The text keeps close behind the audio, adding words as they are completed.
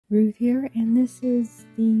Ruth here, and this is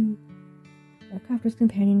the Crafter's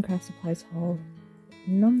Companion Craft Supplies haul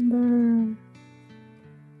number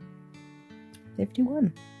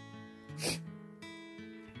 51.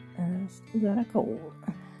 Still got a cold.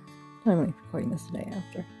 I'm only recording this the day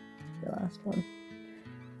after the last one,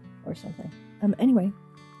 or something. Anyway,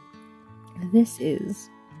 this is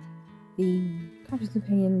the Crafter's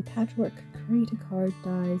Companion Patchwork Create-A-Card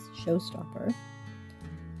Dies Showstopper,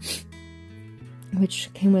 which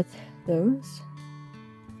came with those,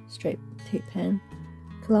 straight tape pen,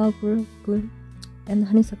 Kalal glue, and the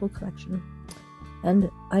Honeysuckle collection.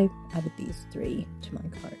 And I added these 3 to my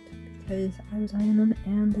cart because I was eyeing them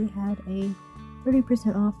and they had a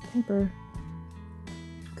 30% off paper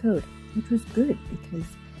code, which was good because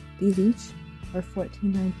these each are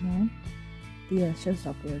 $14.99. The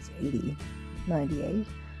Showstopper was $80.98,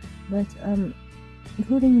 but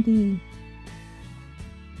including the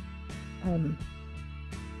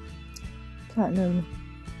Platinum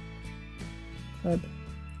Club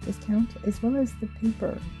discount as well as the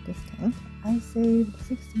paper discount, I saved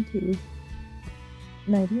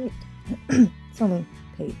 $62.98. It's only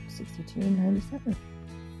paid $62.97,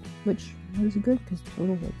 which was good because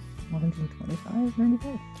total was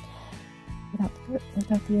 $125.95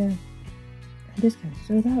 without the discount.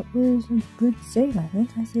 So that was a good save. I think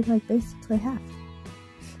I saved like basically half.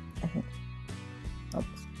 I think.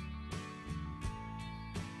 Oops.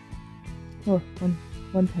 Or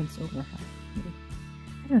one pencil over half. Maybe.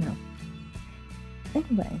 I don't know.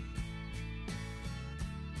 Anyway.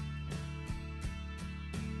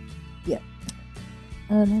 Yeah.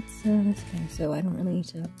 That's okay. So I don't really need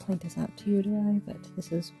to point this out to you, do I? But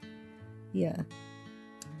this is the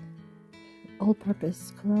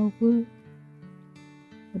all-purpose Kalal glue.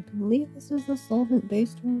 I believe this is the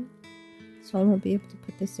solvent-based one, so I won't be able to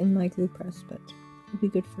put this in my glue press, but it'll be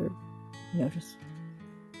good for, you know, just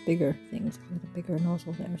bigger things with a bigger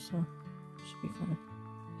nozzle there, so it should be fun.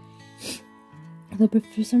 Although, but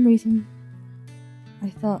for some reason, I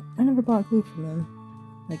thought, I never bought glue from them,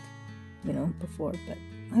 like, you know, before, but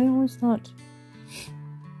I always thought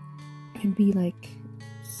it'd be like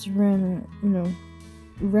saran, you know,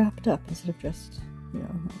 wrapped up instead of just, you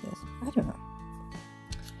know, like this. I don't know.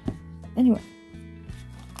 Anyway,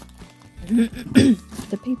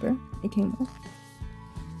 the paper it came with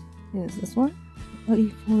is this one,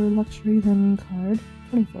 A4 Luxury Linen Card,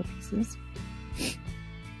 24 pieces,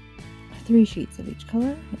 3 sheets of each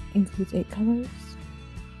color, it includes 8 colors,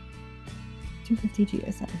 250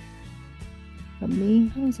 GSM, from the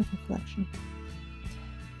Honeysuckle collection.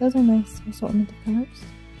 Those are nice assortment of colors.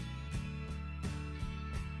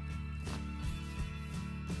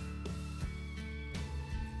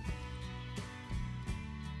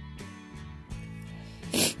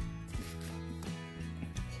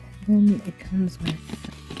 Then it comes with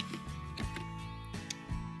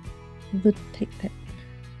the tape pen.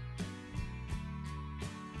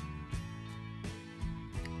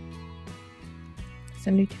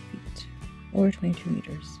 $72 feet, or 22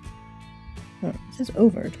 meters. Oh, it says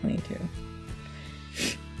over 22.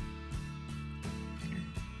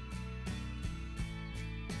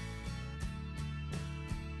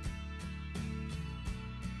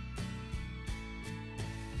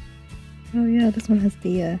 Oh yeah, this one has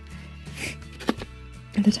the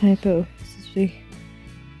typo. This is the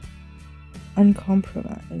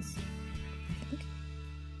uncompromised, I think.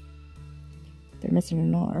 They're missing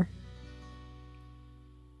an R.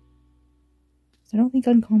 So I don't think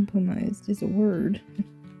uncompromised is a word.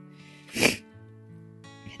 I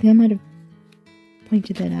think I might have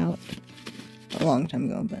pointed that out a long time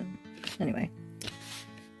ago, but anyway.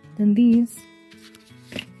 Then these,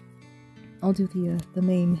 I'll do the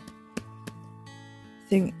main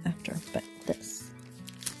thing after, but this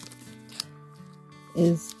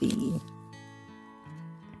is the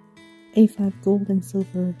A5 gold and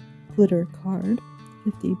silver glitter card,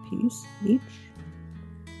 50 piece each.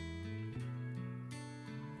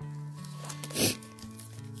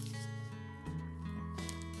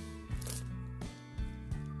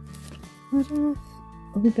 I don't know if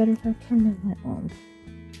it'll be better if I turn my light on.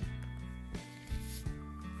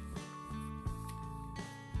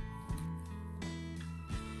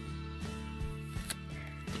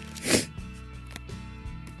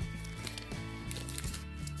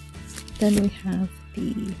 Then we have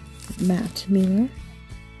the matte mirror.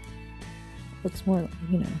 Looks more like,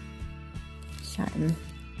 you know, satin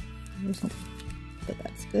or something. But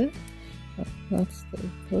that's good. Oh, that's the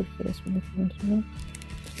code for this one if you want to know.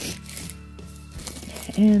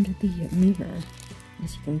 And the mirror,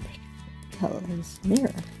 as you can tell, is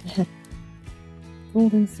mirror.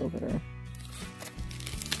 Gold and silver.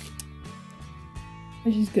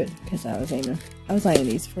 which is good because I was eyeing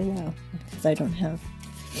these for a while because I don't have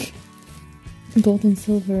gold and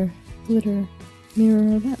silver glitter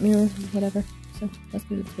mirror or that mirror, whatever. So that's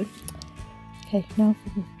good. That's good. Okay, now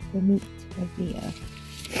for the meat of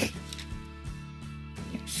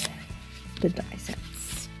the die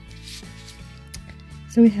sets.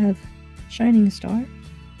 So we have Shining Star,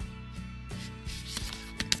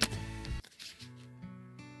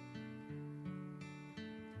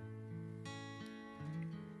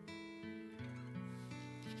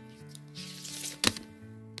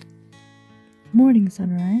 Morning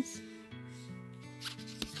Sunrise,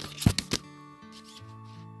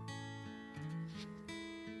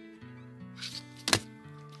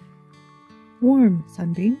 Warm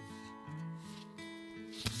Sunbeam,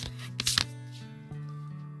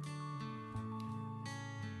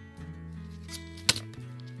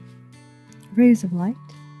 Rays of Light,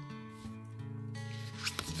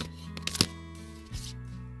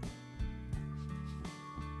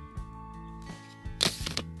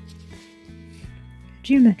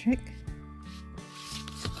 Geometric,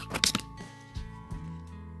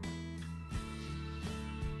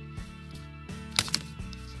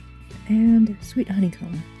 and Sweet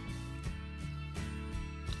Honeycomb.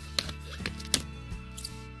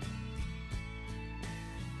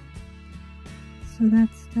 So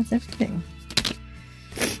that's everything.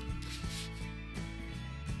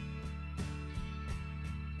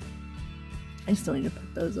 I still need to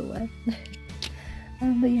put those away.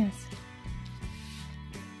 But yes.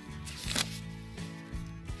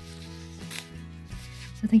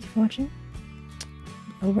 So thank you for watching.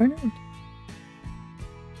 Over and out.